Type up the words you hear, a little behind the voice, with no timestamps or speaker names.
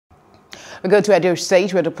We go to Edos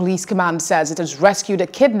State, where the police command says it has rescued a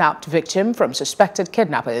kidnapped victim from suspected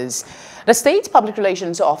kidnappers. The state public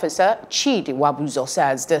relations officer, Chidi Wabuzo,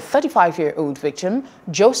 says the 35-year-old victim,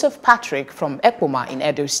 Joseph Patrick from Ekpoma in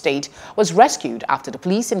Edos State, was rescued after the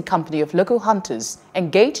police in company of local hunters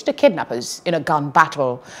engaged the kidnappers in a gun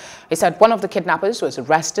battle. He said one of the kidnappers was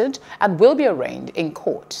arrested and will be arraigned in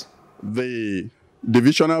court. The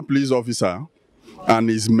divisional police officer and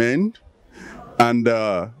his men and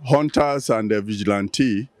hunters and the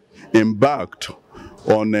vigilante embarked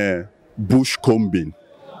on a bush combing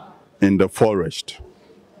in the forest.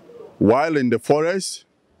 While in the forest,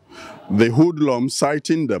 the hoodlums,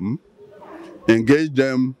 sighting them, engaged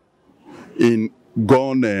them in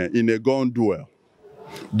a gun duel.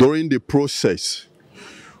 During the process,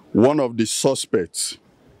 one of the suspects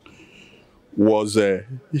was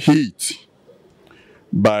hit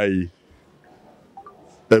by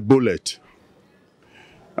a bullet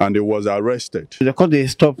and he was arrested. Because they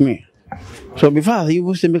stopped me. So before I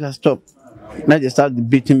even say make a stop, now they started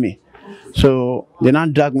beating me. So they now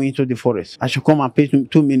drag me into the forest. I should come and pay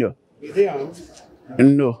 2 million.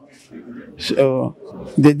 No. So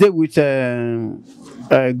they did with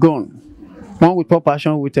a gun. One with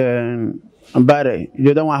propulsion with a barrel.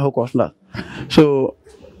 The other one hook or slap. So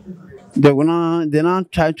they now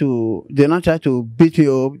try to beat me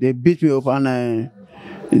up. They beat me up and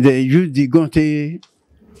they use the gun to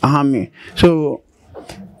harm me. So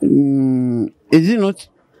is it not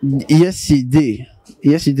yesterday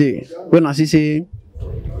when I say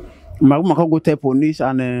my woman can go tell police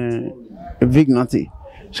and vigilante.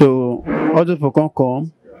 So all those people can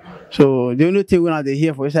come. So the only thing when they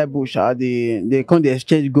hear for inside bush they come, they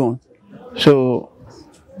exchange gun. So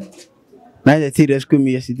now they rescue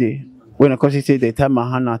me yesterday. When I come, they tie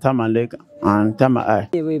my hand, tie my leg, and tie my eye.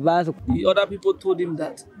 The other people told him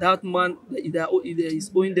that man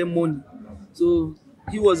is owing them money. So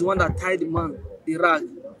he was the one that tied the man, the rag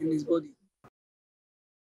in his body.